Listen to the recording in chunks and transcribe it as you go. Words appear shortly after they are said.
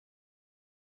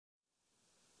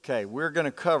Okay, we're going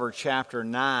to cover chapter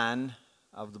 9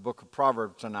 of the book of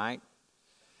Proverbs tonight.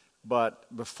 But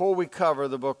before we cover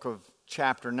the book of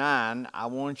chapter 9, I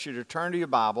want you to turn to your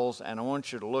Bibles and I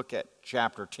want you to look at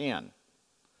chapter 10.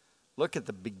 Look at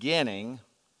the beginning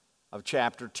of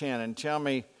chapter 10 and tell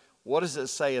me, what does it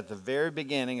say at the very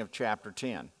beginning of chapter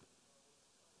 10?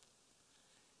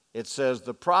 It says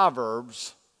the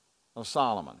Proverbs of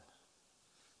Solomon.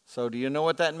 So do you know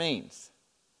what that means?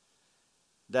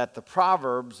 That the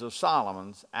Proverbs of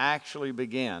Solomon actually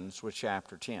begins with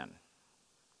chapter 10.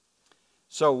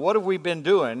 So what have we been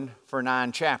doing for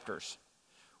 9 chapters?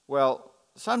 Well,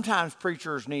 sometimes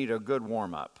preachers need a good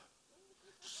warm-up.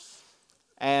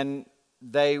 And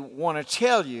they want to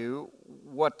tell you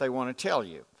what they want to tell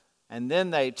you. And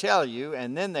then they tell you,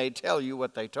 and then they tell you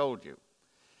what they told you.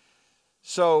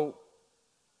 So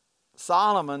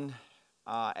Solomon,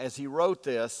 as he wrote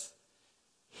this,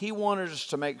 he wanted us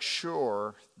to make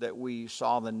sure that we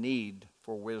saw the need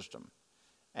for wisdom.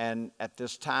 And at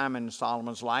this time in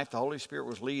Solomon's life, the Holy Spirit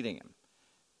was leading him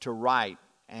to write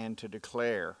and to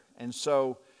declare. And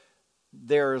so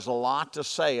there is a lot to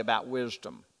say about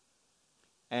wisdom.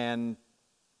 And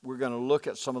we're going to look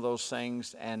at some of those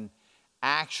things and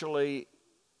actually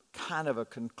kind of a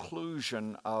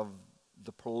conclusion of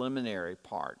the preliminary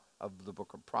part of the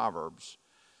book of Proverbs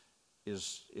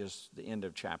is the end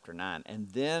of chapter 9. And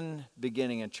then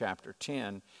beginning in chapter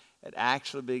 10, it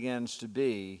actually begins to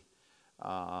be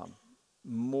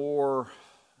more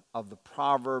of the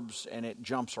Proverbs, and it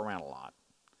jumps around a lot.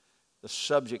 The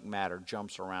subject matter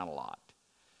jumps around a lot.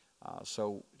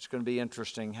 So it's going to be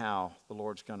interesting how the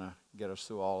Lord's going to get us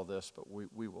through all of this, but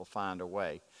we will find a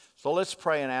way. So let's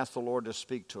pray and ask the Lord to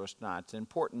speak to us tonight. It's an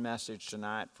important message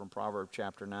tonight from Proverbs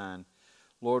chapter 9.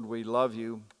 Lord, we love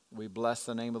you. We bless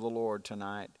the name of the Lord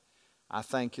tonight. I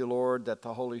thank you, Lord, that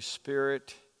the Holy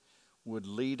Spirit would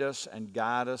lead us and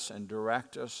guide us and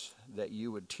direct us, that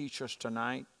you would teach us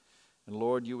tonight, and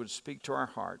Lord, you would speak to our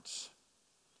hearts.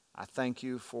 I thank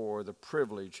you for the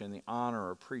privilege and the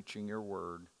honor of preaching your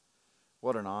word.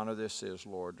 What an honor this is,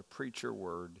 Lord, to preach your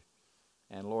word.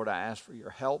 And Lord, I ask for your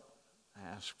help. I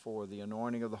ask for the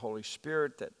anointing of the Holy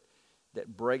Spirit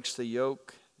that breaks the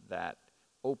yoke, that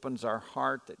opens our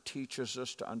heart, that teaches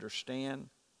us to understand.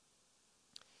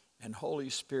 And Holy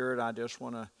Spirit, I just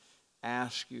want to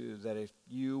ask you that if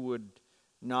you would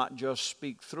not just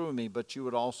speak through me, but you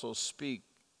would also speak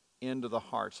into the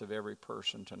hearts of every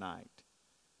person tonight.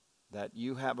 That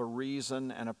you have a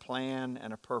reason and a plan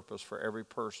and a purpose for every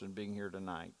person being here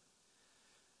tonight.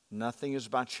 Nothing is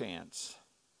by chance.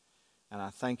 And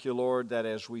I thank you, Lord, that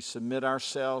as we submit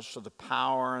ourselves to the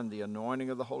power and the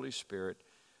anointing of the Holy Spirit,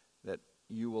 that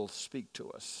you will speak to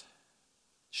us,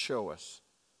 show us,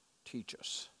 teach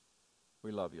us.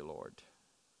 We love you, Lord.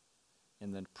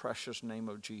 In the precious name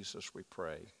of Jesus we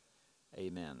pray.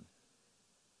 Amen.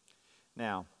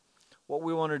 Now, what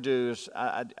we want to do is,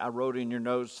 I wrote in your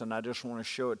notes and I just want to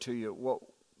show it to you.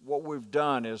 What we've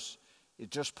done is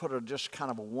just put a just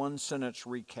kind of a one-sentence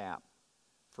recap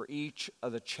for each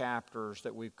of the chapters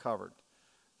that we've covered.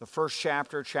 The first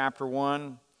chapter, chapter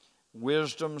 1,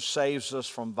 wisdom saves us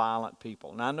from violent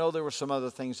people. Now, I know there were some other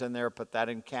things in there, but that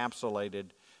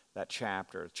encapsulated that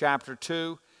chapter. Chapter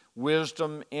 2,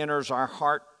 wisdom enters our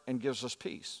heart and gives us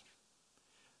peace.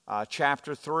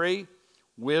 Chapter 3,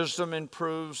 wisdom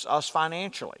improves us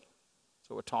financially.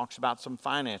 So it talks about some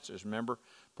finances. Remember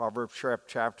Proverbs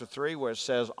chapter 3 where it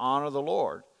says, honor the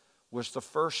Lord with the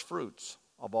first fruits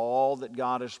of all that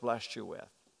God has blessed you with.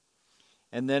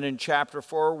 And then in chapter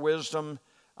 4, wisdom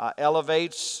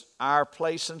elevates our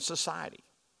place in society.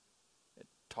 It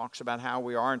talks about how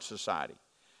we are in society.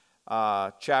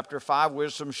 Chapter 5,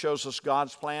 wisdom shows us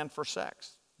God's plan for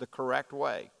sex, the correct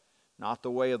way. Not the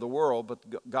way of the world,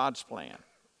 but God's plan.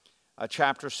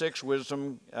 Chapter 6,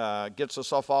 wisdom gets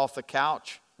us off the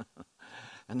couch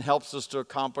and helps us to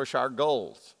accomplish our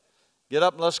goals. Get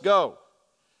up and let's go.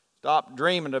 Stop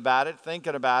dreaming about it,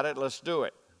 thinking about it, let's do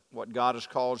it. What God has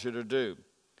called you to do.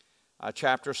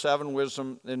 Chapter 7,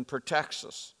 wisdom then protects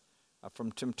us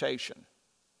from temptation.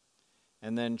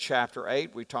 And then chapter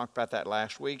 8, we talked about that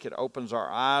last week. It opens our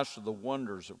eyes to the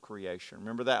wonders of creation.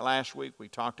 Remember that last week? We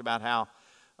talked about how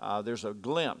there's a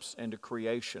glimpse into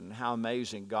creation, how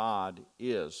amazing God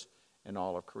is in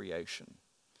all of creation.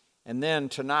 And then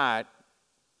tonight,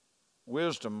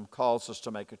 wisdom calls us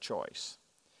to make a choice.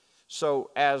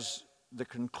 So as the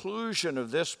conclusion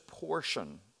of this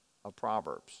portion of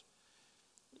Proverbs,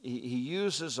 he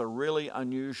uses a really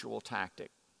unusual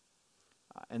tactic.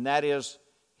 And that is,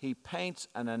 he paints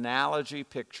an analogy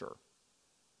picture.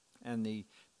 And the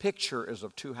picture is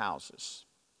of 2 houses.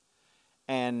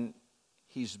 And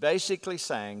he's basically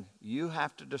saying you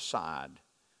have to decide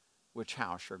which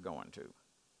house you're going to.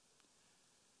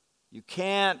 You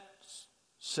can't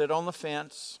sit on the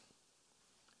fence.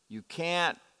 You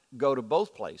can't go to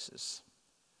both places.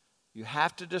 You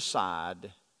have to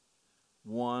decide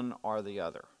one or the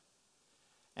other.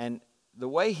 And the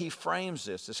way he frames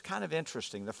this is kind of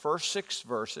interesting. The first 6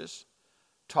 verses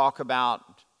talk about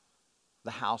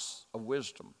the house of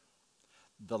wisdom.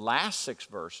 The last 6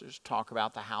 verses talk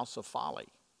about the house of folly.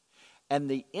 And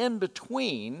the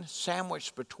in-between,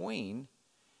 sandwiched between,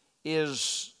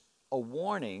 is a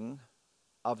warning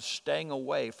of staying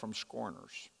away from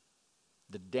scorners,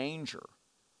 the danger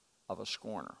of a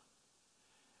scorner.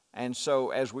 And so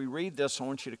as we read this, I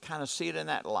want you to kind of see it in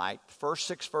that light. The first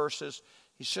 6 verses,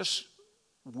 he's just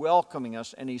welcoming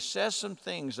us, and he says some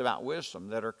things about wisdom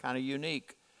that are kind of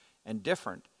unique and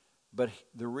different. But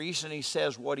the reason he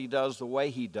says what he does the way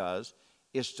he does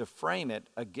is to frame it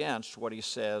against what he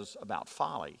says about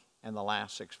folly in the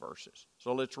last 6 verses.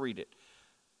 So let's read it.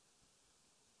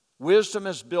 Wisdom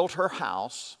has built her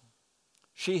house.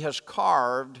 She has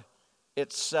carved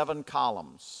its 7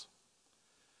 columns.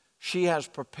 She has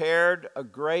prepared a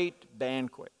great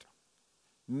banquet,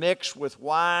 mixed with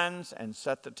wines and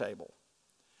set the table.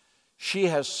 She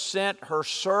has sent her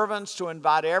servants to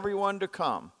invite everyone to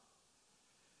come.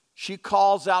 She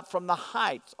calls out from the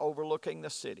heights overlooking the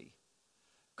city.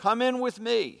 Come in with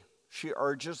me, she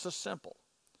urges the simple.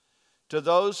 To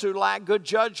those who lack good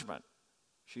judgment,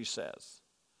 she says,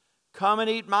 come and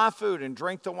eat my food and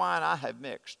drink the wine I have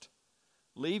mixed.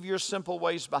 Leave your simple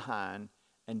ways behind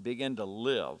and begin to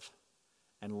live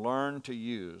and learn to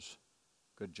use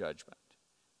good judgment.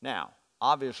 Now,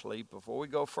 obviously, before we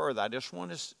go further, I just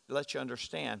want to let you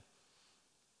understand,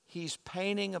 he's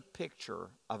painting a picture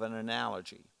of an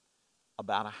analogy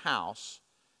about a house,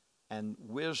 and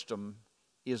wisdom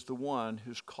is the one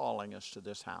who's calling us to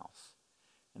this house.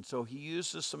 And so he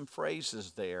uses some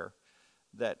phrases there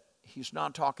that he's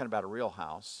not talking about a real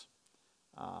house.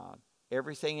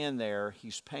 Everything in there,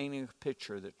 he's painting a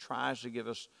picture that tries to give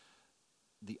us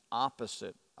the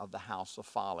opposite of the house of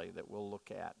folly that we'll look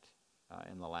at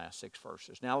in the last 6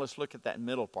 verses. Now let's look at that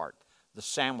middle part, the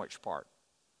sandwich part.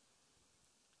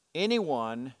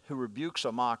 Anyone who rebukes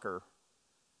a mocker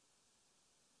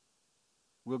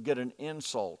will get an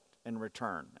insult in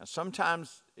return. Now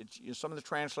sometimes some of the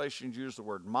translations use the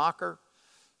word mocker.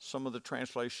 Some of the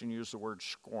translations use the word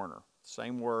scorner.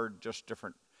 Same word, just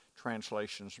different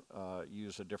translations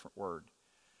use a different word.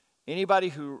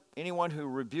 Anyone who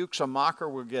rebukes a mocker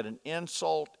will get an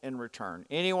insult in return.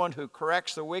 Anyone who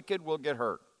corrects the wicked will get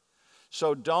hurt.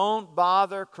 So don't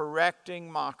bother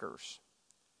correcting mockers.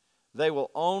 They will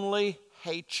only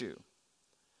hate you.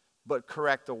 But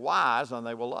correct the wise and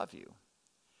they will love you.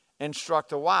 Instruct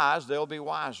the wise, they'll be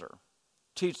wiser.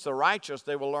 Teach the righteous,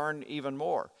 they will learn even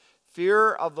more.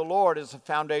 Fear of the Lord is the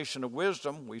foundation of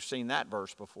wisdom. We've seen that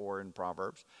verse before in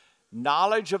Proverbs.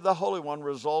 Knowledge of the Holy One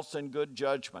results in good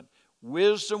judgment.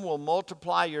 Wisdom will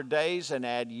multiply your days and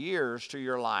add years to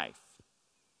your life.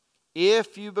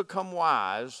 If you become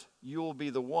wise, you'll be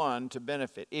the one to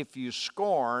benefit. If you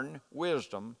scorn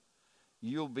wisdom,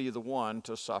 you'll be the one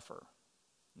to suffer.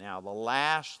 Now, the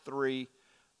last 3,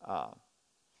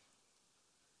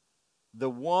 the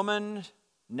woman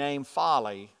named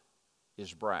Folly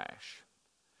is brash.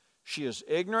 She is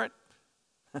ignorant,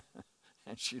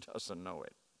 and she doesn't know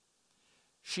it.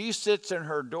 She sits in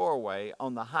her doorway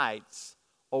on the heights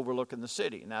overlooking the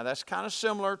city. Now, that's kind of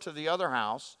similar to the other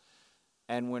house.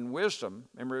 And when wisdom,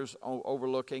 remember, it was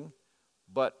overlooking,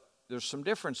 but there's some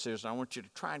differences, and I want you to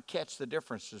try and catch the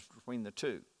differences between the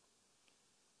two.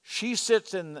 She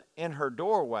sits in her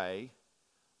doorway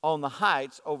on the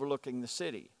heights overlooking the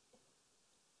city.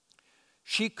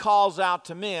 She calls out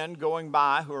to men going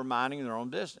by who are minding their own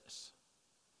business.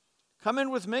 Come in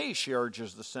with me, she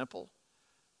urges the simple.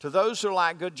 To those who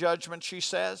lack good judgment, she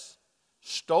says,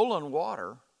 stolen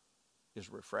water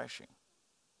is refreshing.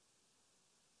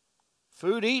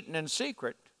 Food eaten in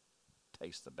secret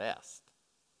tastes the best.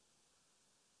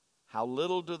 How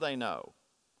little do they know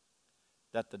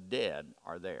that the dead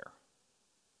are there,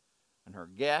 and her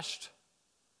guests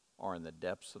are in the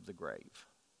depths of the grave.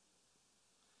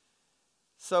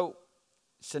 So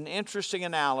it's an interesting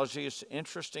analogy. It's an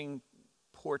interesting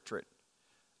portrait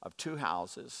of 2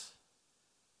 houses,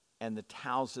 and the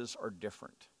houses are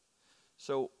different.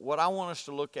 So what I want us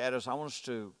to look at is I want us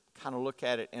to kind of look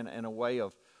at it in a way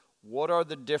of what are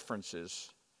the differences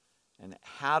and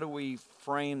how do we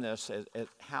frame this?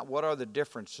 What are the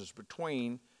differences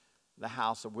between the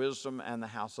house of wisdom and the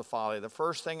house of folly? The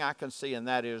first thing I can see, and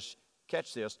that is,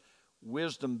 catch this,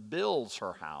 wisdom builds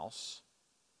her house,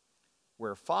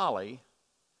 where folly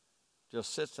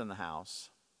just sits in the house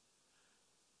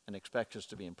and expects us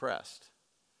to be impressed.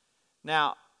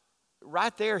 Now,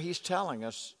 right there, he's telling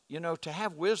us, to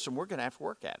have wisdom, we're going to have to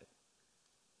work at it.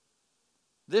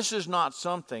 This is not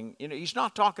something, he's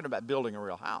not talking about building a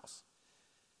real house.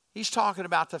 He's talking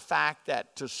about the fact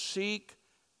that to seek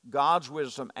God's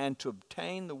wisdom and to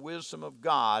obtain the wisdom of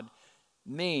God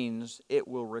means it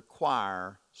will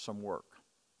require some work.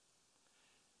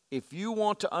 If you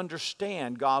want to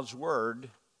understand God's word,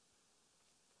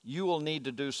 you will need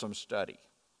to do some study.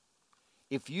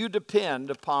 If you depend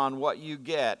upon what you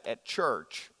get at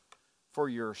church for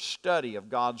your study of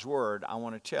God's word, I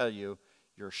want to tell you,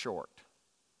 you're short.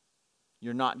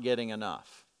 You're not getting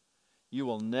enough. You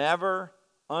will never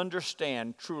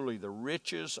understand truly the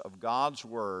riches of God's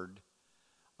word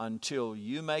until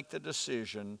you make the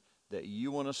decision that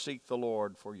you want to seek the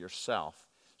Lord for yourself.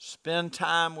 Spend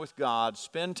time with God.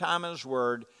 Spend time in His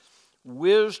word.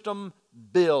 Wisdom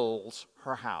builds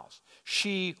her house.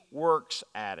 She works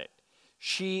at it.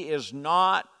 She is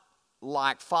not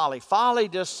like folly. Folly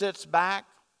just sits back,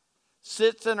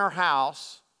 sits in her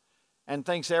house, and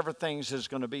thinks everything's is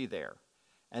going to be there.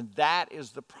 And that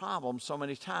is the problem. So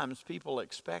many times people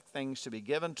expect things to be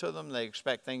given to them. They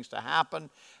expect things to happen.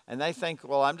 And they think,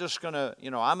 well, I'm just going to,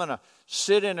 I'm going to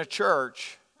sit in a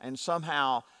church and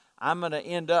somehow I'm going to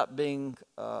end up being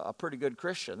a pretty good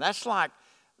Christian. That's like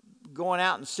going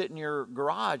out and sitting in your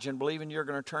garage and believing you're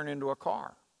going to turn into a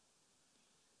car.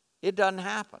 It doesn't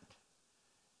happen.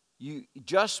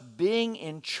 Just being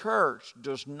in church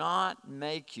does not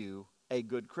make you a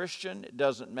good Christian. It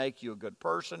doesn't make you a good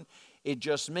person. It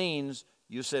just means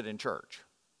you sit in church.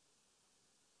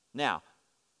 Now,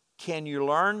 can you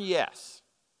learn? Yes.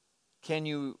 Can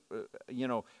you,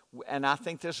 and I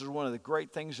think this is one of the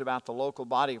great things about the local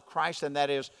body of Christ, and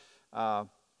that is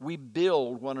we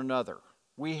build one another.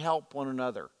 We help one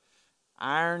another.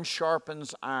 Iron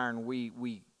sharpens iron.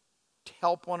 We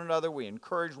help one another. We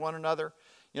encourage one another.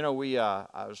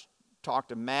 I talked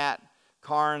to Matt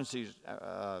Carnes. He's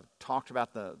talked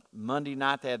about the Monday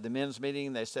night they had the men's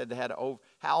meeting. They said they had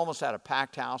almost had a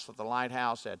packed house at the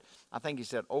Lighthouse. I think he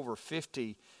said over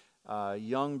 50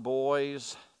 young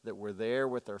boys that were there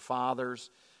with their fathers.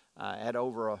 Had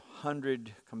over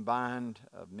 100 combined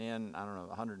of men. I don't know,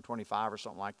 125 or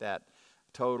something like that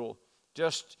total.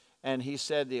 And he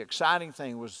said the exciting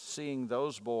thing was seeing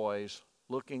those boys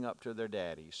looking up to their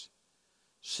daddies,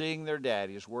 seeing their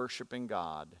daddies worshiping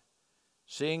God,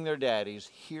 seeing their daddies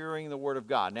hearing the Word of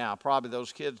God. Now, probably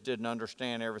those kids didn't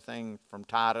understand everything from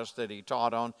Titus that he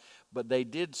taught on, but they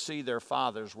did see their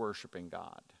fathers worshiping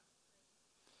God.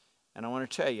 And I want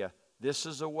to tell you, this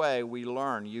is a way we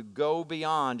learn. You go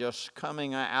beyond just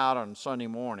coming out on Sunday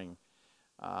morning,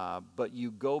 but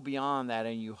you go beyond that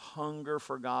and you hunger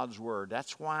for God's Word.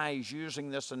 That's why he's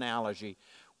using this analogy.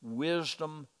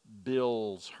 Wisdom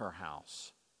builds her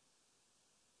house.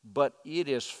 But it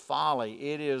is folly.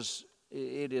 It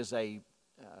is a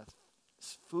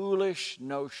foolish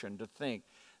notion to think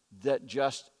that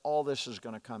just all this is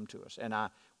going to come to us. And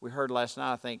we heard last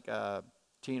night, I think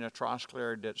Tina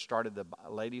Trosclair started the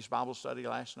ladies' Bible study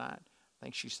last night. I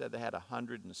think she said they had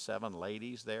 107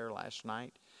 ladies there last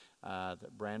night, the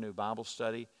brand new Bible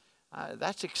study.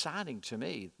 That's exciting to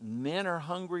me. Men are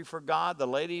hungry for God. The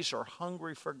ladies are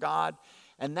hungry for God.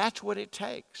 And that's what it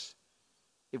takes.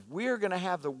 If we're going to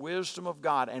have the wisdom of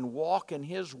God and walk in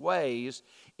His ways,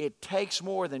 it takes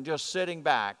more than just sitting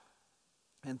back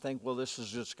and think, well, this is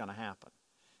just going to happen.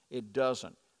 It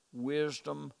doesn't.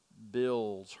 Wisdom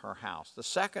builds her house. The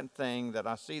second thing that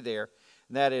I see there,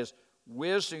 and that is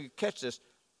wisdom. You catch this.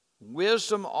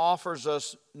 Wisdom offers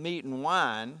us meat and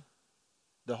wine,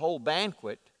 the whole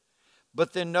banquet.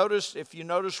 But then if you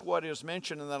notice what is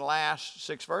mentioned in the last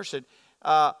 6 verses,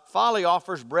 folly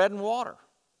offers bread and water.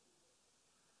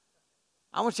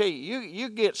 I want to tell you, you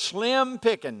get slim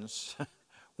pickings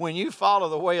when you follow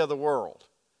the way of the world.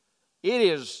 It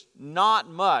is not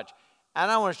much.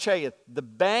 And I want to tell you, the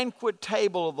banquet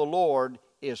table of the Lord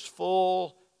is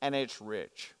full and it's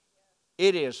rich.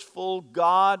 It is full.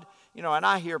 God, and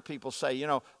I hear people say,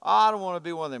 I don't want to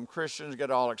be one of them Christians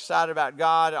get all excited about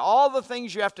God. All the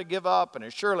things you have to give up,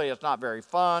 and surely it's not very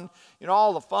fun.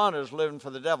 All the fun is living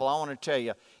for the devil. I want to tell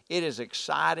you, it is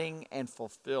exciting and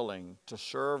fulfilling to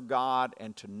serve God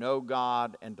and to know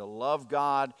God and to love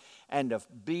God and to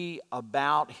be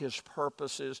about His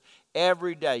purposes.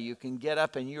 Every day you can get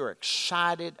up and you're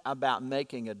excited about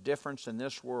making a difference in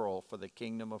this world for the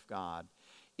kingdom of God.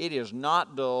 It is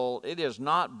not dull. It is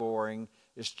not boring.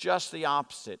 It's just the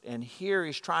opposite. And here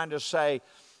he's trying to say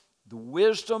the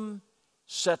wisdom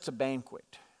sets a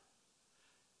banquet.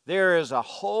 There is a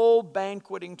whole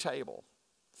banqueting table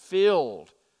filled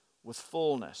with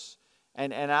fullness.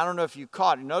 And I don't know if you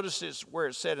caught it. Notice this where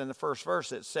it said in the first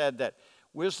verse, it said that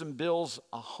wisdom builds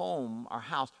a home or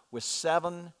house with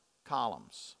 7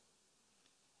 columns.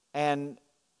 And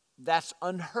that's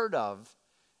unheard of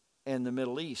in the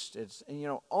Middle East. It's,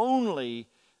 only,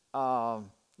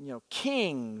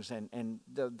 kings and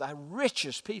the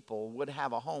richest people would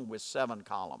have a home with 7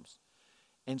 columns.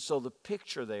 And so the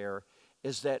picture there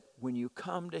is that when you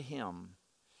come to him,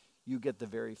 you get the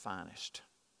very finest.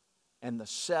 And the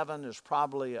 7 is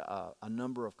probably a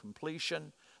number of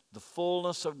completion, the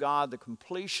fullness of God, the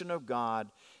completion of God.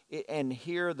 And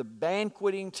here, the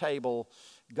banqueting table,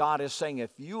 God is saying,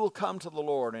 if you will come to the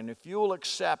Lord and if you will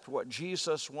accept what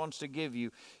Jesus wants to give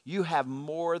you, you have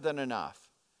more than enough.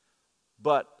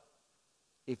 But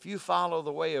if you follow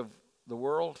the way of the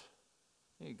world,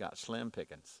 you got slim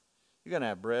pickings. You're going to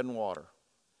have bread and water.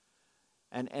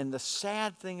 And the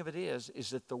sad thing of it is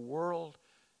that the world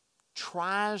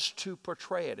tries to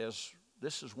portray it as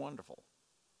this is wonderful,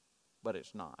 but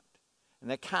it's not. And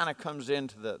that kind of comes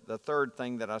into the third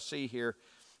thing that I see here,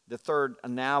 the third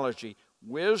analogy.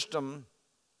 Wisdom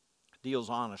deals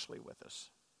honestly with us,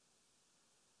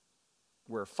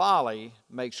 where folly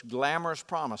makes glamorous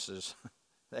promises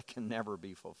that can never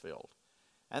be fulfilled.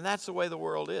 And that's the way the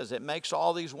world is. It makes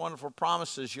all these wonderful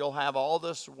promises. You'll have all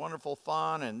this wonderful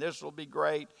fun and this will be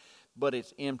great, but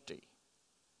it's empty.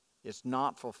 It's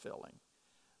not fulfilling.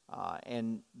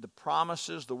 And the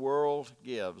promises the world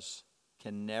gives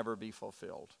can never be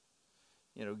fulfilled.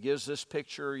 Gives this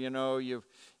picture,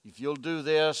 if you'll do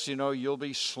this, you'll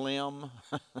be slim,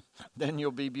 then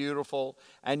you'll be beautiful,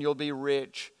 and you'll be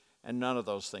rich, and none of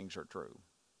those things are true.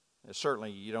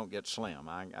 Certainly you don't get slim,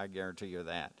 I guarantee you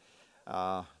that.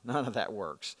 None of that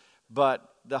works. But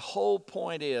the whole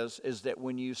point is that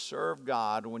when you serve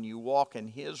God, when you walk in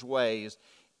his ways,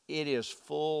 it is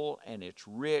full and it's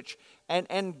rich.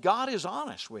 And God is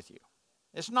honest with you.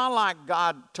 It's not like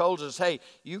God told us, hey,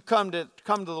 you come to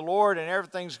the Lord and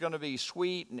everything's going to be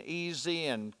sweet and easy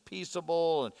and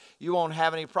peaceable and you won't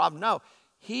have any problem. No,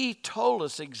 he told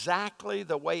us exactly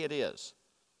the way it is.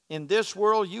 In this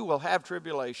world, you will have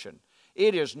tribulation.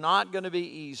 It is not going to be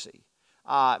easy.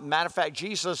 Matter of fact,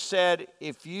 Jesus said,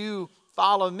 if you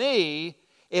follow me,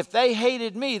 if they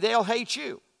hated me, they'll hate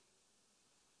you.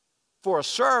 For a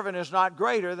servant is not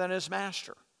greater than his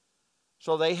master.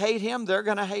 So they hate him, they're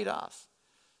going to hate us.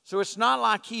 So it's not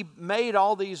like he made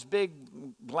all these big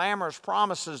glamorous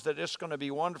promises that it's going to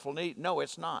be wonderful, neat. No,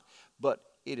 it's not. But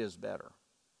it is better.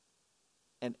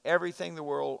 And everything the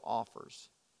world offers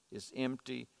is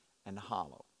empty and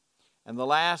hollow. And the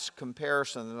last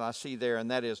comparison that I see there, and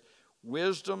that is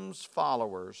wisdom's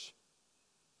followers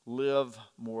live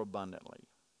more abundantly.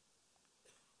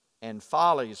 And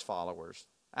folly's followers,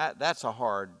 that's a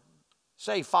hard,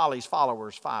 say folly's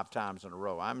followers 5 times in a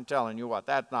row. I'm telling you what,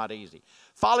 that's not easy.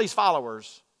 Folly's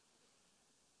followers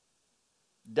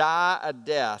die a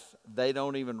death they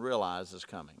don't even realize is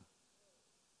coming.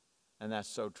 And that's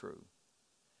so true.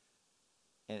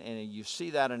 And you see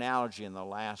that analogy in the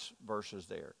last verses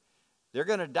there. They're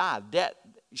going to die.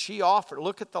 She offered,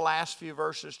 look at the last few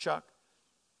verses, Chuck.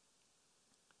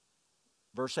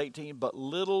 Verse 18, but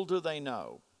little do they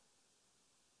know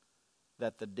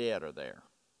that the dead are there.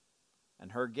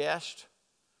 And her guests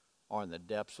are in the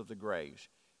depths of the graves.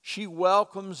 She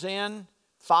welcomes in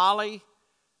folly,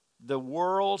 the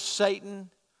world, Satan,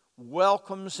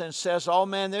 welcomes and says, oh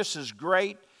man, this is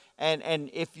great. And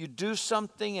if you do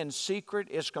something in secret,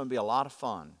 it's going to be a lot of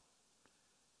fun.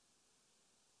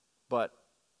 But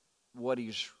what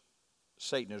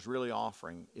Satan is really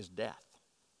offering is death.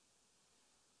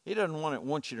 He doesn't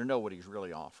want you to know what he's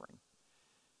really offering.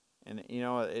 And,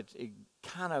 it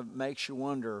kind of makes you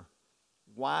wonder,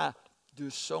 why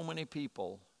do so many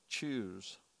people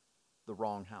choose the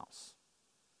wrong house?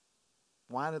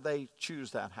 Why do they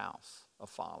choose that house of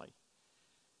folly?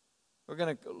 We're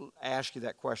going to ask you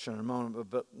that question in a moment.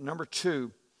 But number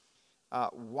 2,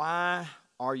 why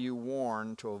are you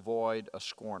warned to avoid a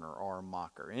scorner or a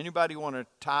mocker? Anybody want to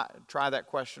try that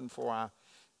question before I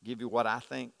give you what I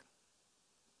think?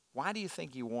 Why do you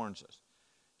think he warns us?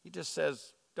 He just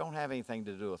says, don't have anything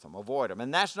to do with them. Avoid them.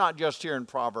 And that's not just here in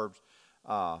Proverbs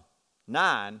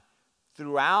 9.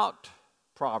 Throughout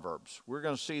Proverbs, we're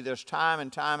going to see this time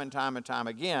and time and time and time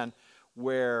again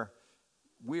where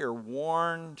we are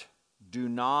warned, do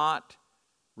not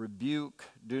rebuke,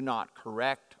 do not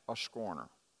correct a scorner.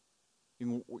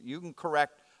 You can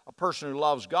correct a person who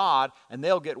loves God and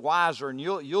they'll get wiser and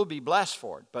you'll be blessed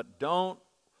for it. But don't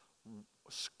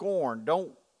scorn,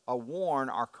 don't warn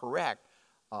or correct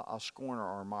a scorner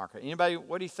or a mocker. Anybody,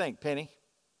 what do you think, Penny?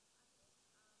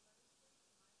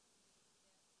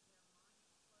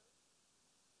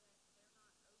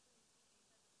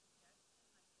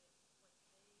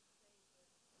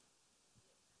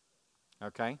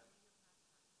 Okay?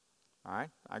 All right,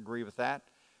 I agree with that.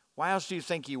 Why else do you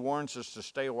think he warns us to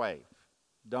stay away?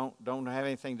 Don't have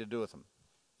anything to do with them.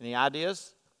 Any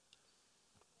ideas?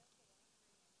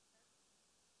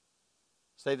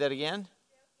 Say that again.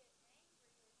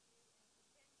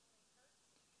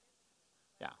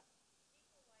 Yeah.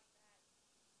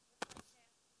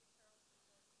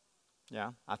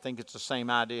 Yeah, I think it's the same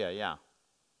idea, yeah.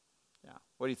 Yeah.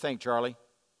 What do you think, Charlie?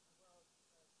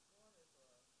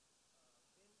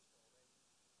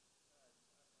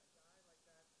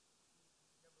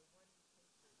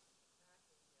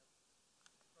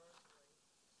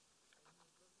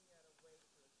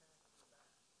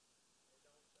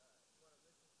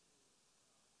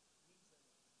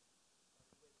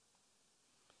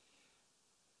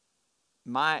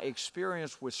 My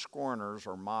experience with scorners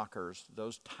or mockers,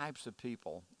 those types of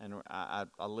people, and I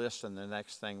list in the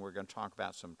next thing we're going to talk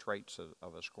about some traits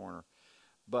of a scorner.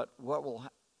 But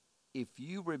if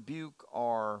you rebuke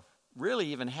or really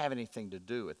even have anything to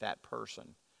do with that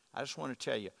person, I just want to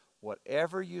tell you,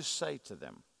 whatever you say to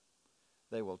them,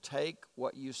 they will take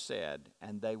what you said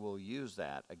and they will use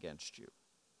that against you.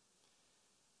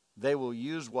 They will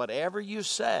use whatever you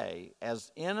say, as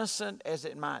innocent as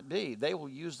it might be, they will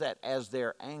use that as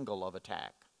their angle of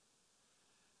attack.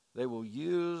 They will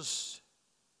use,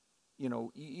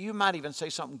 you might even say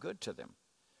something good to them,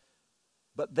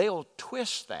 but they'll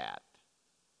twist that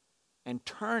and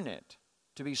turn it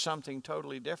to be something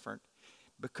totally different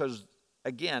because,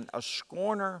 again, a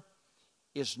scorner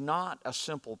is not a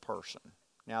simple person.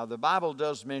 Now, the Bible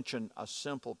does mention a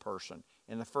simple person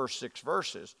in the first 6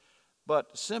 verses,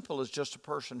 but simple is just a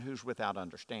person who's without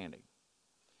understanding.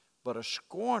 But a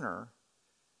scorner,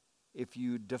 if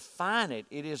you define it,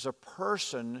 it is a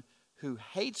person who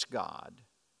hates God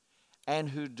and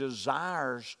who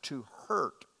desires to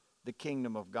hurt the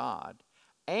kingdom of God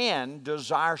and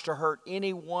desires to hurt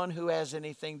anyone who has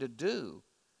anything to do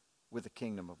with the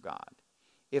kingdom of God.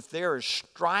 If there is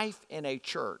strife in a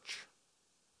church,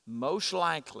 most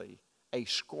likely a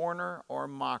scorner or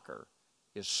mocker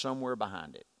is somewhere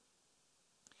behind it.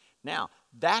 Now,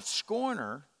 that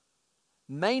scorner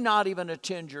may not even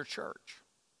attend your church,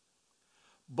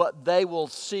 but they will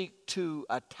seek to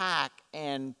attack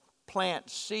and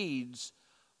plant seeds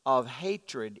of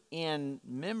hatred in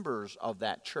members of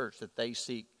that church that they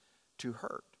seek to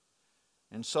hurt.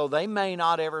 And so they may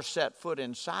not ever set foot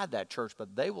inside that church,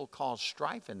 but they will cause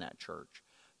strife in that church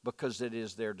because it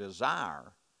is their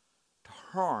desire to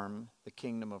harm the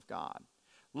kingdom of God.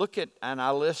 Look at, and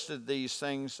I listed these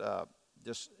things,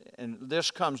 and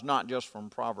this comes not just from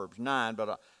Proverbs 9,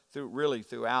 but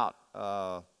throughout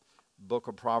book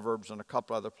of Proverbs and a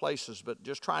couple other places, but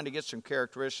just trying to get some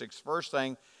characteristics. First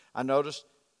thing I noticed,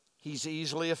 he's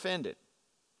easily offended.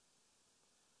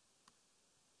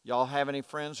 Y'all have any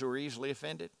friends who are easily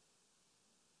offended?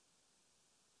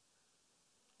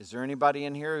 Is there anybody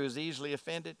in here who's easily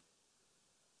offended?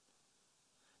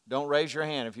 Don't raise your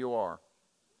hand if you are.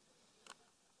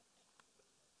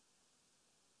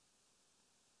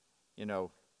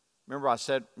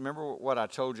 Remember what I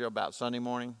told you about Sunday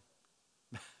morning?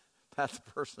 About the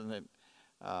person that,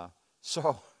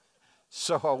 so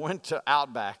I went to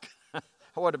Outback. I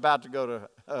wasn't about to go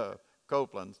to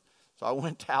Copeland's. So I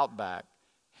went to Outback,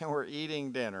 and we're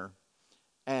eating dinner,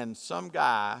 and some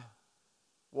guy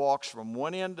walks from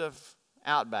one end of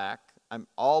Outback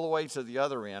all the way to the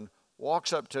other end,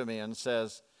 walks up to me and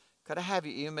says, "Could I have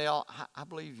your email? I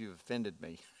believe you've offended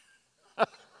me."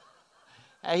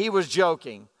 He was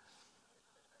joking.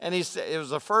 And he said it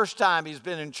was the first time he's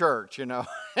been in church, and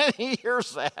he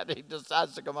hears that. He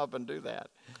decides to come up and do that.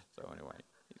 So anyway,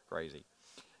 he's crazy.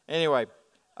 Anyway,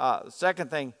 second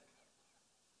thing,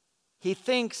 he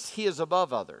thinks he is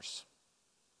above others.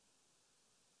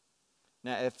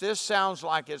 Now, if this sounds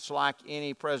like it's like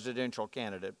any presidential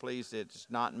candidate, please, it's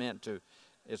not meant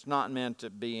to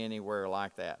be anywhere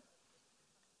like that.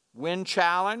 When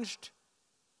challenged,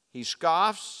 he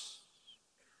scoffs,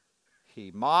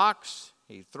 he mocks,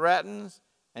 he threatens,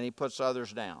 and he puts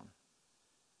others down.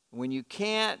 When you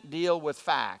can't deal with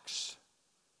facts,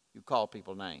 you call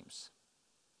people names.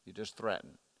 You just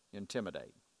threaten, you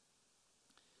intimidate.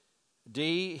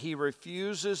 D, he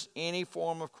refuses any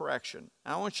form of correction.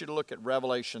 I want you to look at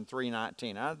Revelation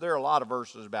 3:19. There are a lot of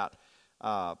verses about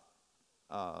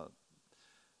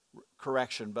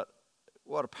correction, but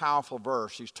what a powerful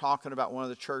verse. He's talking about one of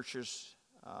the churches.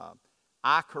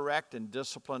 I correct and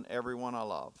discipline everyone I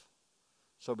love.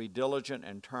 So be diligent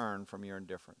and turn from your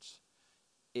indifference.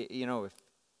 If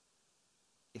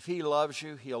he loves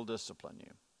you, he'll discipline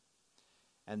you.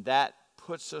 And that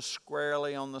puts us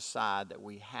squarely on the side that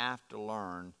we have to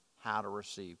learn how to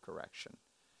receive correction.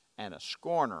 And a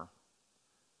scorner,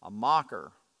 a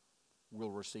mocker,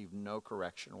 will receive no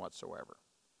correction whatsoever.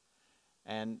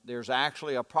 And there's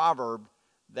actually a proverb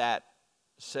that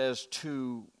says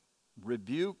to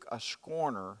rebuke a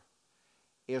scorner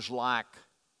is like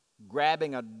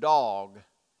grabbing a dog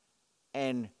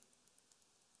and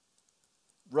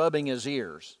rubbing his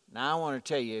ears. Now, I want to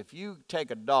tell you, if you take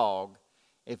a dog,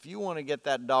 if you want to get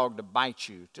that dog to bite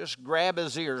you, just grab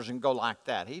his ears and go like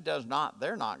that.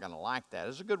 They're not going to like that.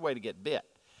 It's a good way to get bit.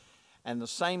 And the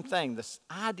same thing, this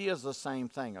idea is the same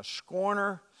thing. A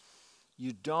scorner,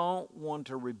 you don't want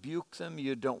to rebuke them.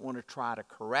 You don't want to try to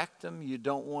correct them. You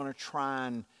don't want to try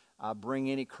and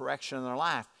bring any correction in their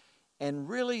life. And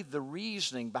really the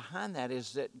reasoning behind that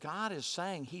is that God is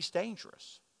saying he's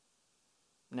dangerous.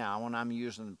 Now, when I'm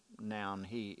using the noun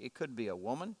he, it could be a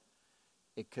woman.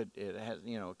 It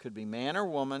could be man or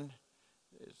woman.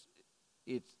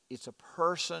 It's a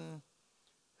person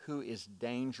who is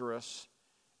dangerous,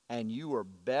 and you are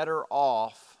better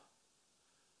off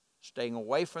staying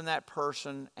away from that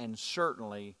person, and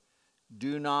certainly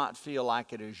do not feel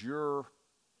like it is your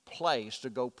place to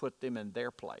go put them in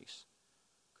their place.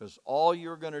 Because all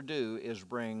you're going to do is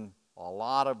bring a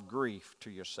lot of grief to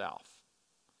yourself.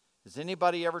 Has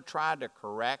anybody ever tried to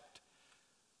correct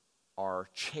or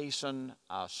chasten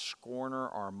a scorner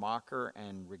or mocker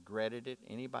and regretted it?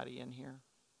 Anybody in here?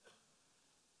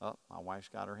 Oh, my wife's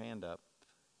got her hand up.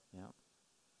 Yeah.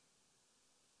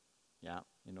 Yeah,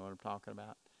 you know what I'm talking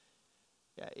about?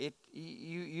 Yeah,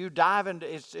 you dive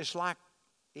into it's like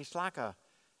a.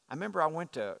 I remember I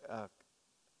went to a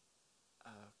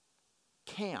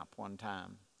camp one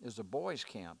time. It was a boys'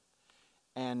 camp,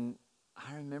 and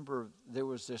I remember there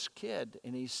was this kid,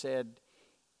 and he said,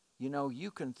 "You know,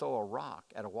 you can throw a rock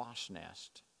at a wasp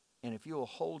nest, and if you will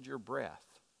hold your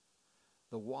breath,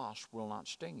 the wasp will not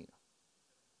sting you."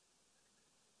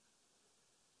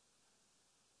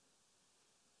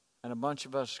 And a bunch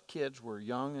of us kids were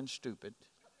young and stupid.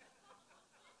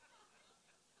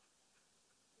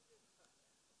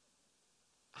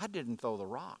 I didn't throw the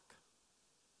rock,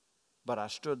 but I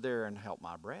stood there and held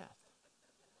my breath.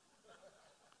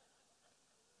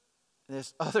 And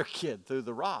this other kid threw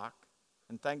the rock,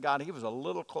 and thank God he was a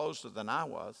little closer than I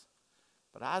was,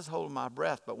 but I was holding my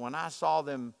breath. But when I saw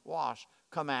them wasps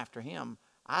come after him,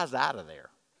 I was out of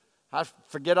there. I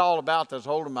forget all about this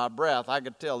holding my breath. I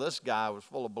could tell this guy was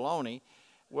full of baloney.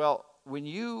 Well, when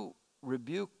you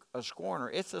rebuke a scorner,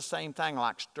 it's the same thing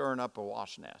like stirring up a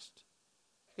wasp nest.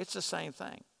 It's the same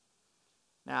thing.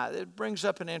 Now, it brings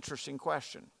up an interesting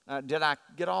question. Did I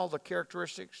get all the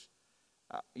characteristics?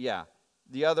 Yeah.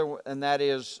 The other, and that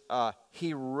is,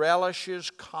 he relishes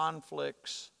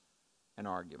conflicts and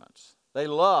arguments. They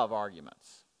love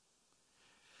arguments.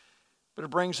 But it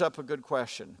brings up a good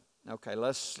question. Okay,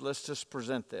 let's just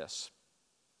present this.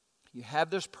 You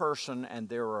have this person, and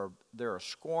they're a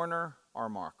scorner or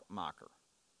mocker.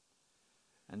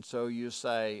 And so you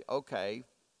say, okay,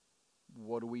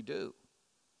 what do we do?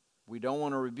 We don't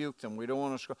want to rebuke them. We don't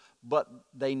want to, but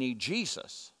they need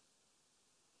Jesus.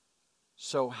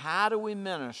 So how do we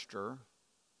minister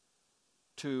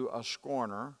to a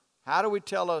scorner? How do we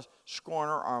tell a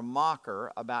scorner or a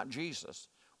mocker about Jesus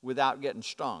without getting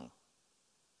stung?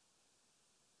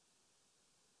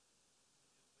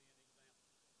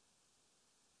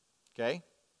 Okay?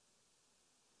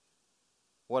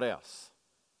 What else?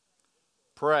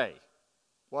 Pray.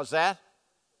 What's that?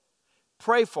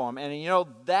 Pray for them. And you know,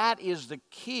 that is the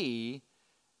key.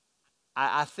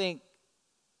 I think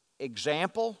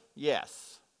example,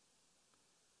 yes.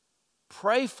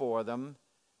 Pray for them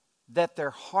that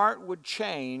their heart would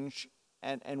change.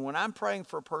 And when I'm praying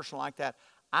for a person like that,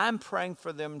 I'm praying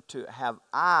for them to have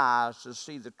eyes to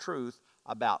see the truth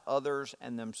about others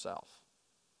and themselves.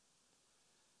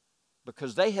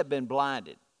 Because they have been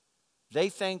blinded. They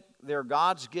think they're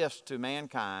God's gifts to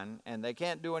mankind, and they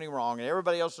can't do any wrong, and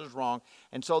everybody else is wrong.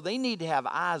 And so they need to have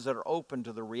eyes that are open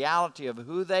to the reality of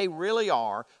who they really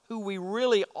are, who we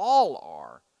really all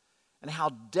are, and how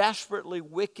desperately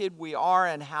wicked we are,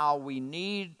 and how we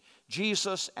need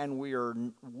Jesus, and we are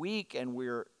weak, and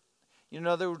we're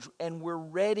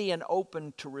ready and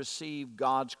open to receive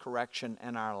God's correction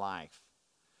in our life,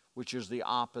 which is the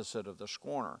opposite of the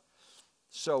scorner.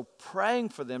 So praying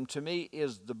for them, to me,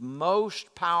 is the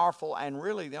most powerful and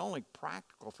really the only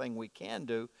practical thing we can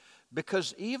do,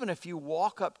 because even if you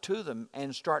walk up to them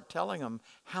and start telling them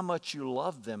how much you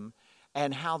love them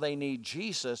and how they need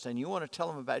Jesus, and you want to tell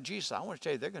them about Jesus, I want to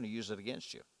tell you they're going to use it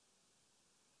against you.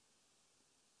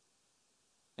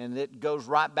 And it goes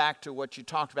right back to what you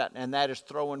talked about, and that is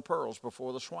throwing pearls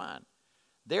before the swine.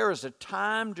 There is a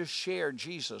time to share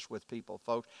Jesus with people,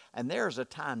 folks, and there is a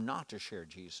time not to share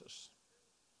Jesus.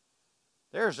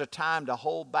 There's a time to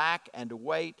hold back and to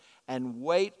wait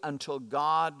until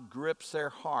God grips their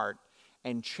heart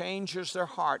and changes their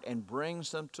heart and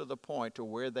brings them to the point to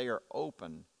where they are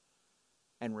open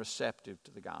and receptive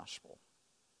to the gospel.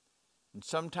 And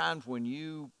sometimes when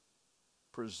you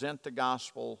present the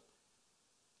gospel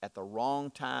at the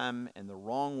wrong time and the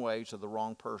wrong way to the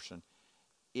wrong person,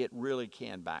 it really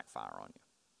can backfire on you.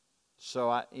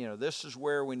 So, this is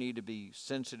where we need to be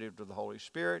sensitive to the Holy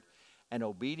Spirit and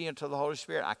obedient to the Holy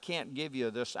Spirit. I can't give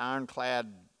you this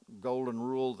ironclad golden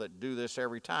rule that do this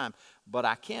every time, but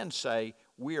I can say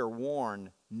we are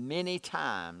warned many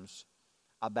times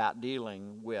about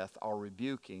dealing with or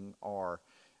rebuking or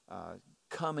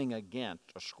coming against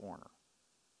a scorner,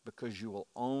 because you will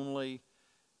only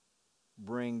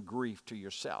bring grief to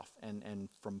yourself. And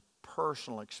from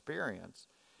personal experience,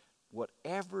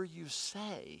 whatever you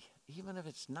say, even if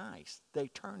it's nice, they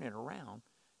turn it around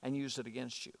and use it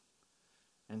against you.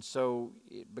 And so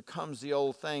it becomes the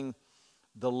old thing,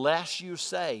 the less you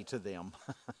say to them,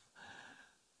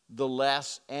 the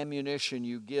less ammunition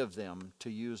you give them to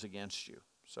use against you.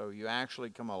 So you actually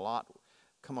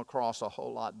come across a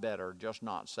whole lot better just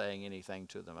not saying anything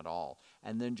to them at all,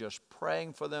 and then just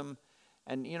praying for them.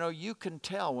 And you can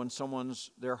tell when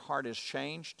their heart has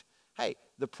changed. Hey,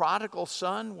 the prodigal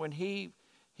son, when he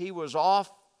was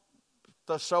off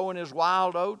sowing his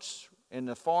wild oats in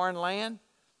the foreign land,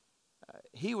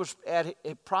 he was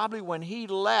probably when he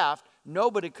left,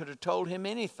 nobody could have told him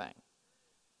anything.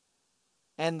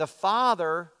 And the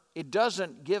father, it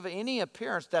doesn't give any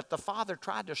appearance that the father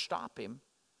tried to stop him.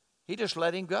 He just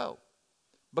let him go.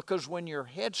 Because when you're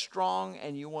headstrong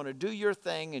and you want to do your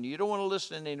thing and you don't want to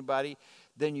listen to anybody,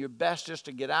 then your best is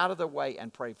to get out of the way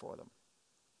and pray for them.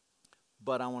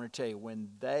 But I want to tell you, when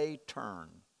they turn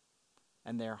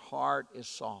and their heart is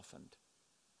softened,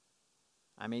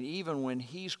 even when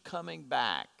he's coming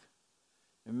back,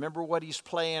 remember what he's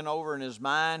playing over in his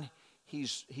mind?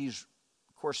 He's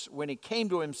of course, when he came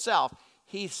to himself,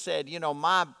 he said,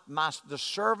 the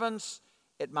servants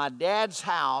at my dad's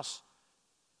house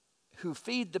who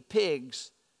feed the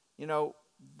pigs,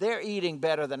 they're eating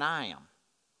better than I am.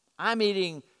 I'm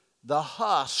eating the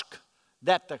husk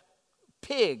that the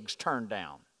pigs turned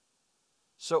down.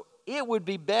 So it would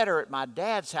be better at my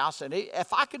dad's house. And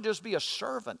if I could just be a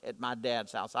servant at my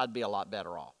dad's house, I'd be a lot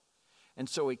better off. And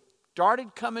so he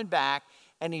started coming back,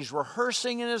 and he's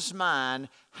rehearsing in his mind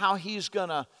how he's going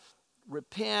to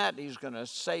repent. He's going to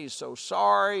say he's so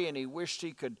sorry, and he wished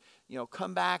he could,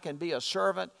 come back and be a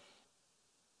servant.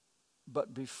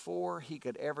 But before he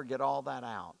could ever get all that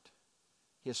out,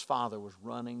 his father was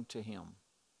running to him.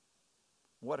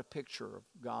 What a picture of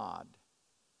God.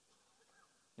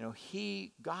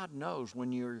 God knows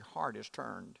when your heart is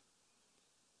turned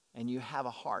and you have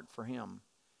a heart for him.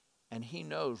 And he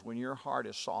knows when your heart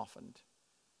is softened.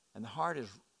 And the heart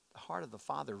of the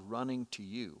Father running to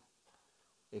you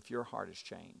if your heart is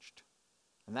changed.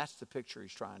 And that's the picture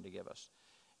he's trying to give us.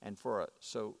 And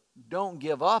so don't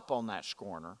give up on that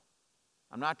scorner.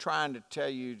 I'm not trying to tell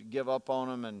you to give up on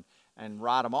them and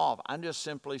write them off. I'm just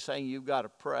simply saying you've got to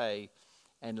pray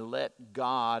and let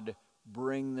God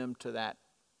bring them to that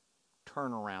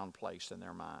turnaround place in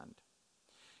their mind.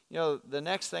 The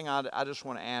next thing I just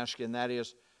want to ask you, and that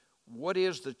is, what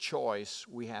is the choice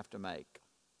we have to make?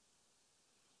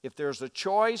 If there's a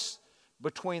choice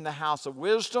between the house of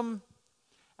wisdom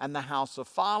and the house of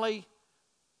folly,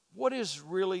 what is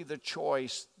really the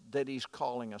choice that he's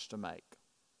calling us to make?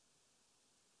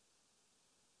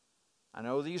 I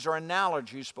know these are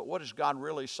analogies, but what is God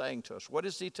really saying to us? What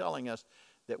is he telling us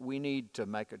that we need to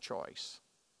make a choice?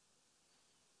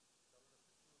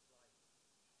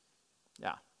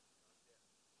 Yeah.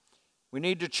 We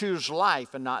need to choose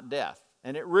life and not death.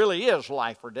 And it really is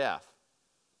life or death.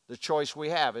 The choice we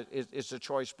have is a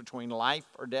choice between life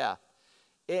or death.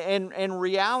 In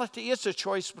reality, it's a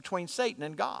choice between Satan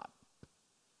and God.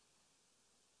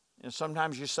 And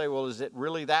sometimes you say, well, is it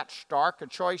really that stark a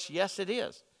choice? Yes, it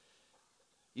is.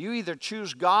 You either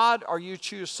choose God or you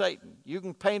choose Satan. You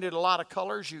can paint it a lot of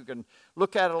colors. You can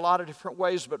look at it a lot of different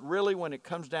ways. But really, when it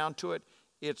comes down to it,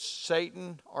 it's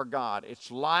Satan or God. It's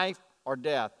life or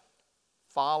death.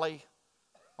 Folly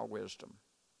or wisdom.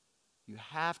 You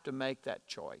have to make that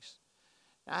choice.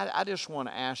 I just want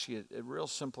to ask you a real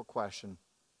simple question.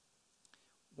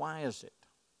 Why is it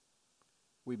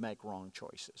we make wrong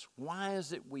choices? Why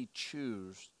is it we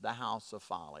choose the house of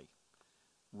folly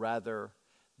rather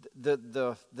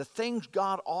the things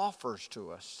God offers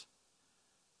to us,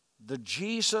 the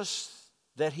Jesus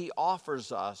that he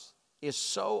offers us is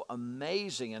so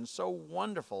amazing and so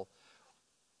wonderful.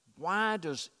 Why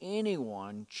does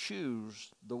anyone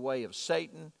choose the way of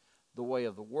Satan, the way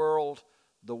of the world,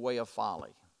 the way of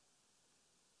folly?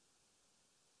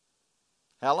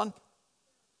 Helen?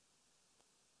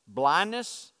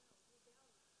 Blindness?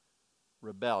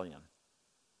 Rebellion.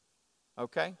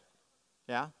 Okay?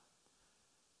 Yeah?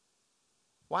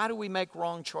 Why do we make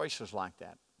wrong choices like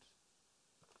that?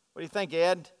 What do you think,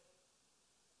 Ed?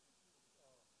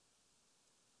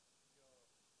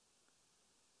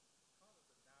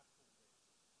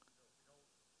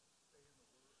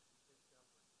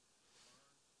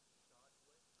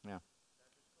 Yeah.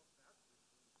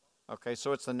 Okay,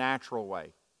 so it's the natural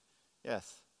way.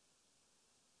 Yes.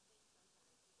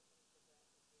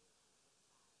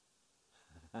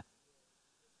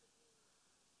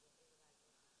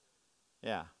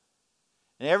 Yeah.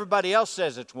 And everybody else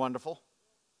says it's wonderful.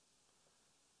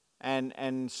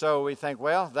 And so we think,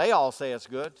 well, they all say it's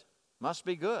good. Must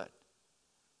be good.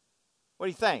 What do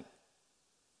you think?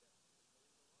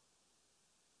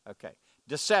 Okay.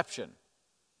 Deception.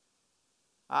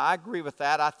 I agree with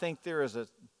that. I think there is a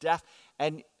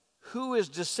and who is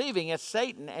deceiving? It's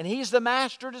Satan, and he's the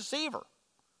master deceiver.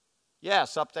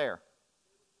 Yes, up there.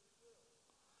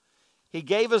 He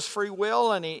gave us free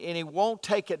will, and he won't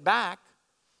take it back.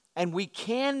 And we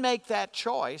can make that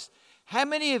choice. How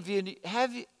many of you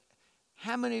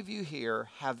here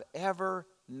have ever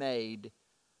made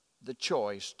the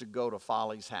choice to go to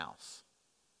Folly's house?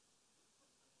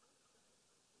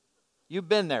 You've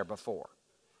been there before.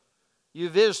 You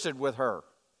visited with her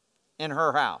in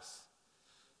her house.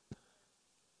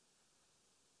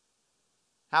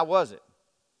 How was it?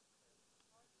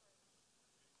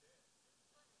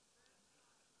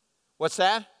 What's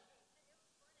that?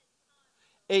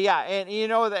 Yeah, and you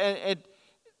know,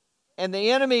 and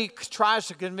the enemy tries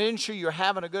to convince you you're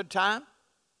having a good time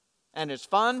and it's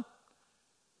fun,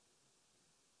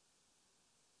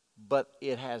 but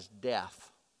it has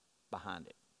death behind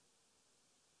it.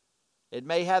 It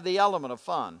may have the element of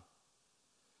fun,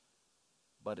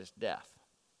 but it's death.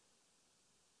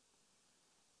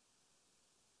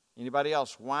 Anybody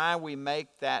else? Why we make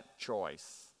that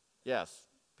choice? Yes,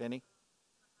 Penny?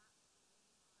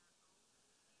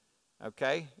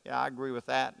 Okay, yeah, I agree with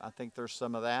that. I think there's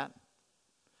some of that.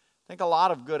 I think a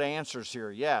lot of good answers here.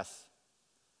 Yes.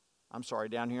 I'm sorry,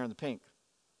 down here in the pink.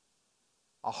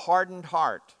 A hardened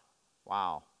heart.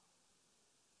 Wow.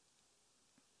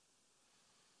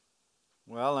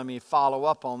 Well, let me follow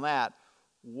up on that.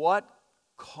 What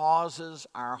causes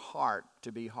our heart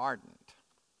to be hardened?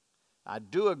 I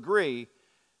do agree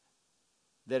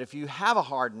that if you have a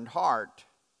hardened heart,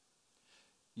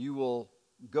 you will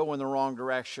go in the wrong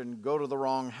direction, go to the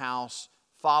wrong house,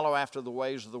 follow after the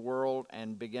ways of the world,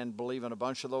 and begin believing a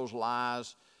bunch of those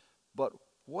lies. But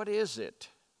what is it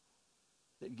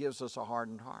that gives us a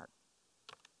hardened heart?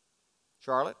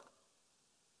 Charlotte?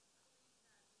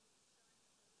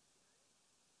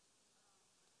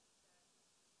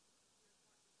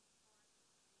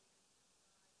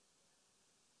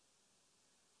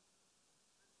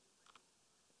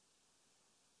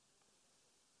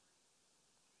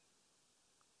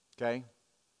 Okay.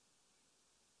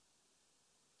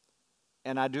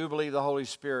 And I do believe the Holy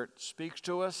Spirit speaks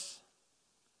to us.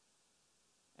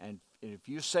 And if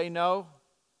you say no,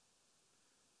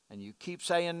 and you keep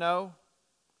saying no,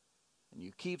 and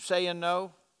you keep saying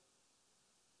no,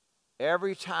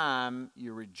 every time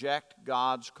you reject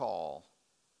God's call,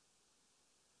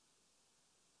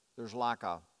 there's like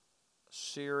a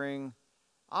searing.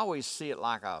 I always see it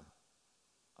like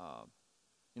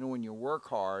when you work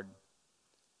hard,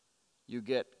 you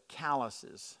get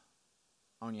calluses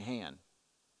on your hand.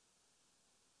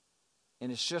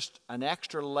 And it's just an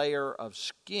extra layer of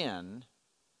skin,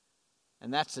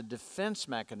 and that's a defense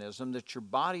mechanism that your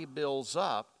body builds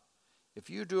up. If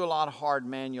you do a lot of hard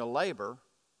manual labor,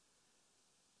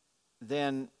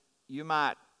 then you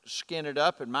might skin it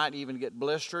up. It might even get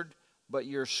blistered, but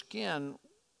your skin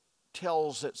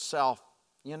tells itself,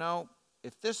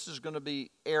 if this is going to be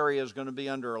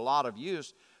under a lot of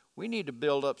use, we need to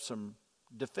build up some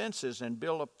defenses and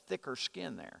build up thicker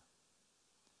skin there.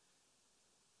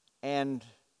 And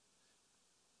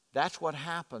that's what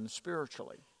happens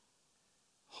spiritually.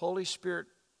 Holy Spirit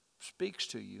speaks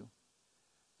to you,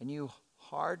 and you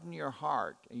harden your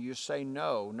heart, and you say,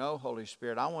 no, Holy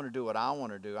Spirit, I want to do what I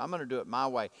want to do. I'm going to do it my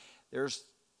way. There's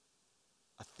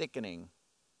a thickening,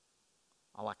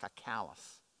 like a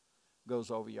callus,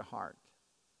 goes over your heart.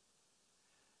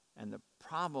 And the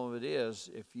problem of it is,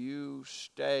 if you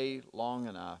stay long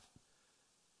enough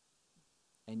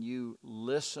and you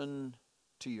listen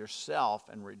to yourself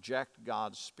and reject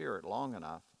God's Spirit long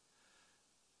enough,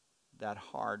 that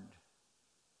hard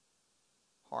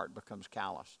heart becomes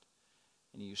calloused.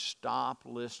 And you stop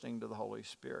listening to the Holy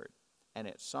Spirit. And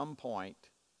at some point,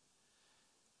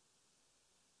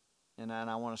 and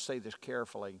I want to say this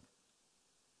carefully,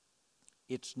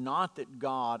 it's not that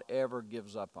God ever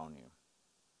gives up on you,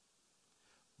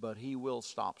 but He will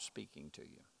stop speaking to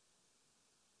you.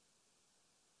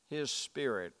 His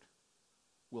Spirit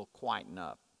will quieten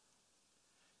up.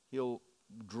 He'll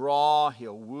draw,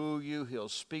 He'll woo you, He'll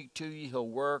speak to you, He'll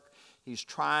work. He's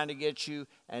trying to get you,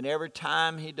 and every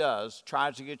time He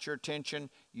tries to get your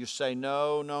attention, you say,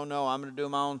 no, I'm going to do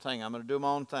my own thing. I'm going to do my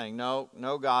own thing. No,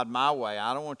 God, my way.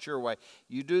 I don't want your way.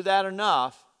 You do that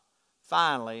enough,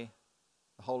 finally,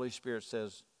 the Holy Spirit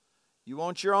says, you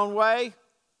want your own way?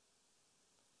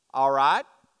 All right.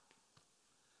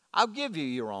 I'll give you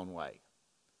your own way.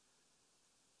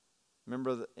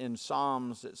 Remember in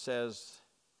Psalms it says,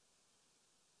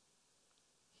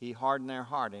 He hardened their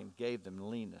heart and gave them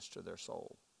leanness to their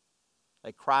soul.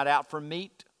 They cried out for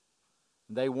meat.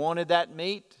 They wanted that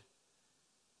meat.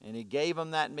 And He gave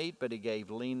them that meat, but He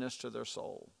gave leanness to their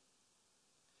soul.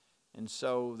 And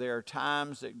so there are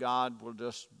times that God will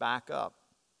just back up.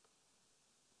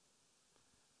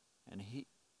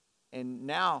 And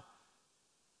now,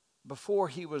 before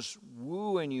He was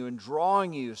wooing you and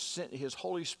drawing you, His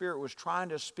Holy Spirit was trying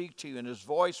to speak to you, and His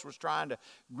voice was trying to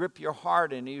grip your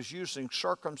heart, and He was using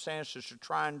circumstances to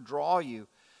try and draw you.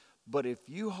 But if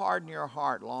you harden your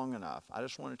heart long enough, I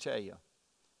just want to tell you,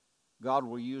 God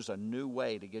will use a new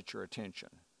way to get your attention.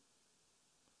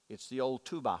 It's the old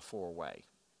 2x4 way.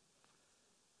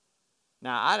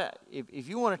 Now, if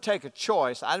you want to take a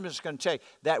choice, I'm just going to tell you,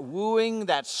 that wooing,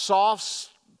 that soft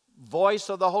voice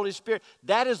of the Holy Spirit,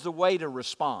 that is the way to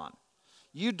respond.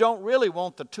 You don't really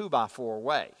want the 2x4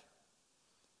 way,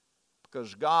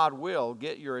 because God will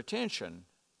get your attention,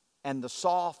 and the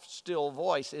soft, still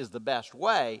voice is the best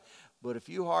way. But if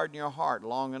you harden your heart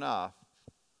long enough,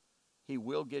 He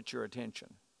will get your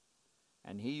attention,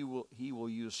 and He will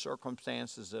use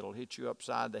circumstances that'll hit you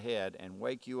upside the head and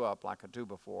wake you up like a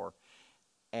 2x4,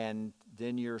 and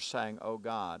then you're saying, oh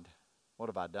God, what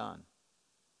have I done?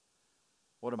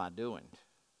 What am I doing?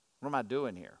 What am I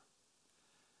doing here?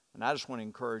 And I just want to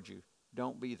encourage you,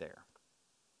 don't be there.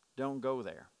 Don't go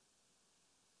there.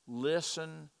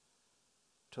 Listen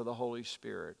to the Holy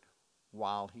Spirit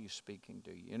while He's speaking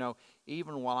to you. You know,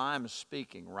 even while I'm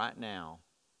speaking right now,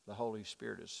 the Holy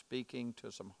Spirit is speaking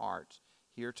to some hearts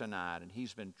here tonight, and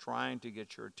He's been trying to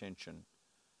get your attention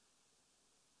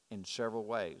in several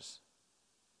ways.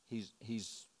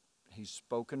 He's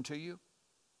spoken to you,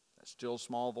 that still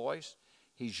small voice.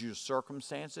 He's used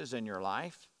circumstances in your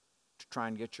life to try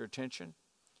and get your attention.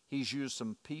 He's used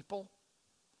some people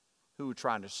who are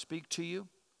trying to speak to you.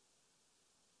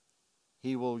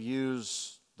 He will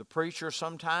use the preacher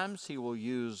sometimes. He will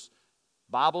use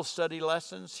Bible study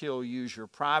lessons. He'll use your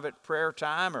private prayer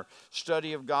time or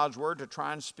study of God's Word to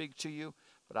try and speak to you.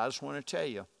 But I just want to tell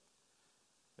you,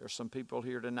 there's some people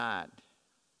here tonight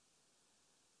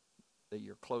that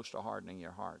you're close to hardening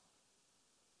your heart.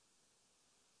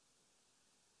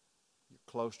 You're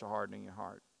close to hardening your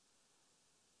heart.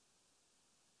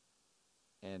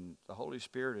 And the Holy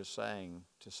Spirit is saying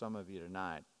to some of you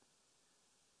tonight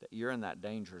that you're in that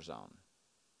danger zone.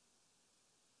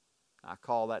 I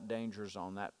call that danger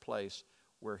zone that place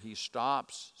where He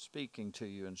stops speaking to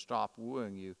you and stops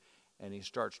wooing you, and He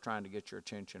starts trying to get your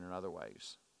attention in other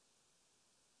ways.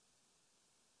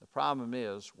 The problem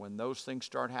is, when those things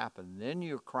start happening, then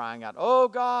you're crying out, oh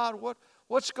God,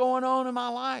 what's going on in my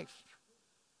life?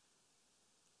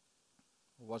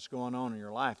 What's going on in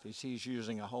your life is He's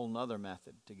using a whole nother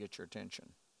method to get your attention.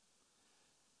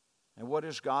 And what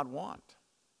does God want?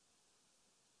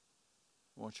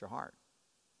 He wants your heart.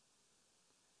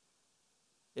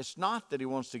 It's not that He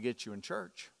wants to get you in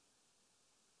church.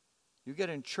 You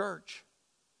get in church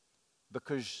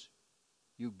because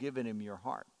you've given Him your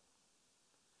heart.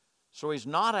 So He's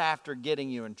not after getting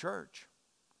you in church.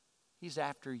 He's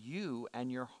after you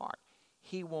and your heart.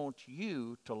 He wants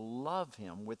you to love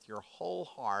Him with your whole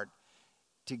heart,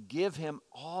 to give Him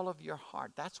all of your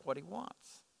heart. That's what He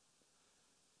wants.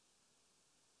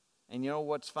 And you know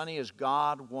what's funny is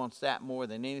God wants that more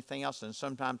than anything else. And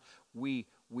sometimes we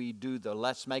do the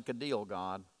let's make a deal,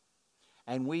 God.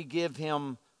 And we give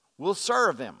Him, we'll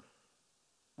serve Him.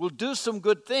 We'll do some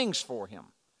good things for Him.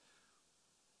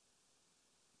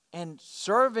 And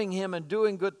serving Him and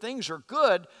doing good things are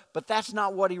good, but that's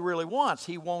not what He really wants.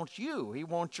 He wants you. He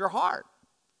wants your heart.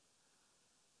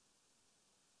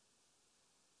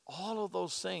 All of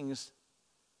those things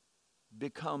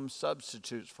become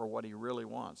substitutes for what He really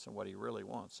wants, and what He really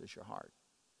wants is your heart.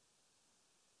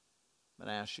 I'm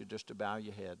going to ask you just to bow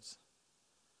your heads.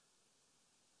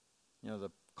 You know, the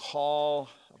call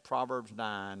of Proverbs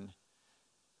 9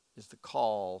 is the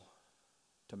call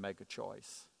to make a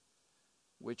choice.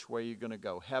 Which way you're going to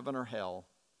go, heaven or hell,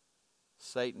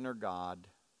 Satan or God,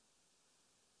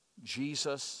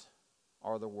 Jesus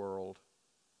or the world,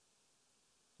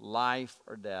 life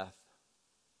or death.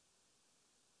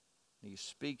 He's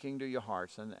speaking to your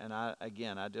hearts. And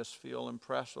I just feel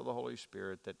impressed with the Holy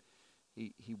Spirit that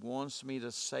He wants me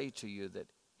to say to you that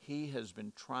He has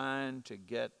been trying to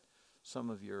get some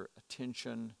of your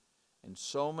attention in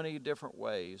so many different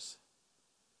ways.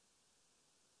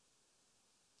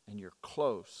 And you're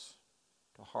close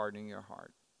to hardening your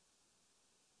heart.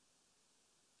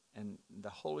 And the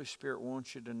Holy Spirit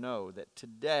wants you to know that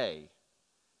today,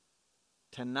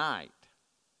 tonight,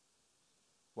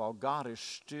 while God is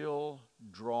still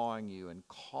drawing you and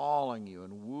calling you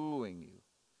and wooing you,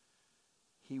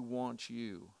 He wants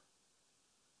you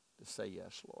to say,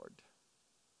 yes, Lord.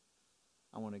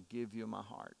 I want to give you my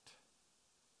heart.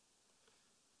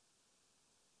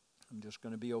 I'm just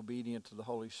going to be obedient to the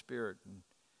Holy Spirit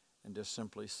and just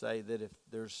simply say that if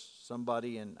there's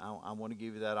somebody, and I want to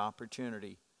give you that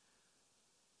opportunity,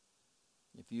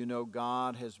 if you know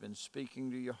God has been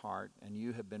speaking to your heart and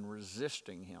you have been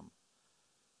resisting Him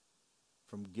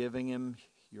from giving Him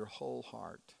your whole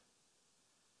heart,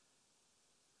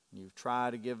 you've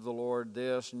tried to give the Lord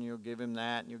this and you'll give Him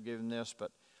that and you'll give Him this,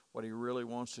 but what He really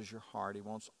wants is your heart. He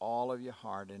wants all of your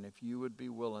heart. And if you would be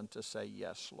willing to say,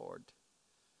 yes, Lord,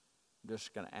 I'm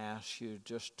just going to ask you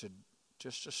just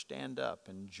to stand up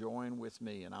and join with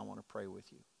me, and I want to pray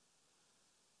with you.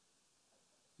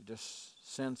 You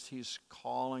just sense He's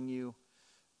calling you,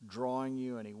 drawing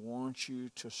you, and He wants you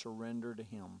to surrender to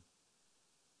Him.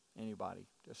 Anybody,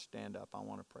 just stand up. I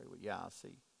want to pray with you. Yeah, I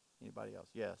see. Anybody else?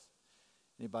 Yes.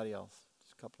 Anybody else?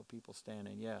 Just a couple of people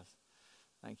standing. Yes.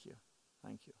 Thank you.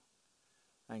 Thank you.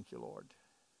 Thank you, Lord.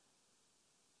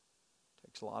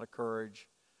 Takes a lot of courage.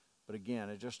 But again,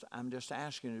 I'm just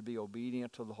asking you to be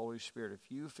obedient to the Holy Spirit.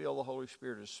 If you feel the Holy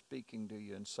Spirit is speaking to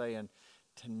you and saying,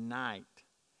 tonight,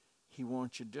 He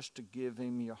wants you just to give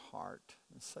Him your heart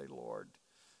and say, Lord,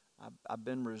 I've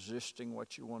been resisting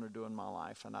what you want to do in my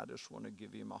life, and I just want to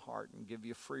give you my heart and give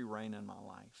you free reign in my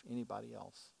life. Anybody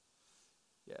else?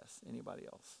 Yes, anybody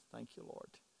else? Thank you,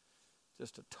 Lord.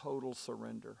 Just a total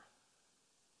surrender.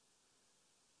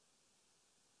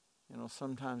 You know,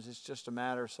 sometimes it's just a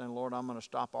matter of saying, Lord, I'm going to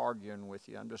stop arguing with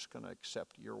you. I'm just going to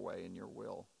accept your way and your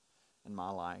will in my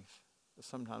life. But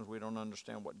sometimes we don't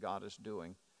understand what God is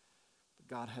doing. But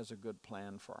God has a good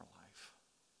plan for our life.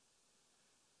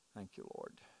 Thank you,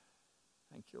 Lord.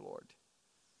 Thank you, Lord.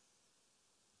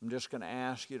 I'm just going to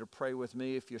ask you to pray with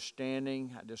me. If you're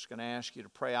standing, I'm just going to ask you to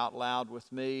pray out loud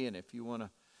with me. And if you want to,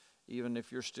 even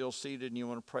if you're still seated and you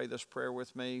want to pray this prayer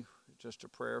with me, just a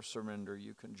prayer of surrender,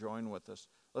 you can join with us.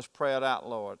 Let's pray it out,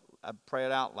 Lord. I pray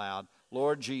it out loud.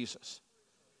 Lord Jesus,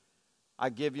 I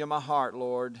give you my heart,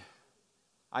 Lord.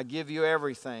 I give you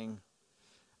everything.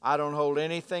 I don't hold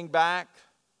anything back.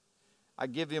 I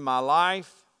give you my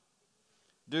life.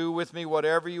 Do with me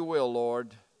whatever you will,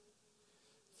 Lord.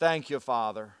 Thank you,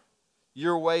 Father.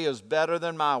 Your way is better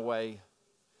than my way.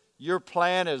 Your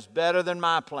plan is better than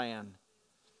my plan.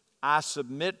 I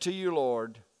submit to you,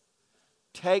 Lord.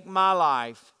 Take my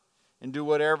life and do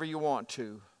whatever you want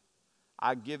to.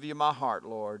 I give you my heart,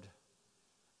 Lord.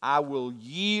 I will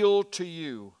yield to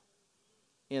you.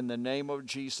 In the name of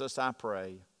Jesus, I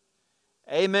pray.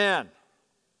 Amen.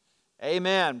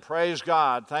 Amen. Praise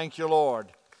God. Thank you,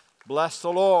 Lord. Bless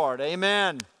the Lord.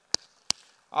 Amen.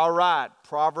 All right.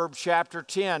 Proverbs chapter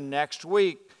 10 next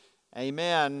week.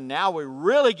 Amen. Now we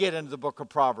really get into the book of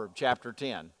Proverbs chapter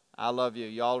 10. I love you.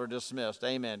 Y'all are dismissed.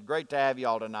 Amen. Great to have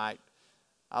y'all tonight.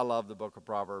 I love the book of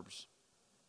Proverbs.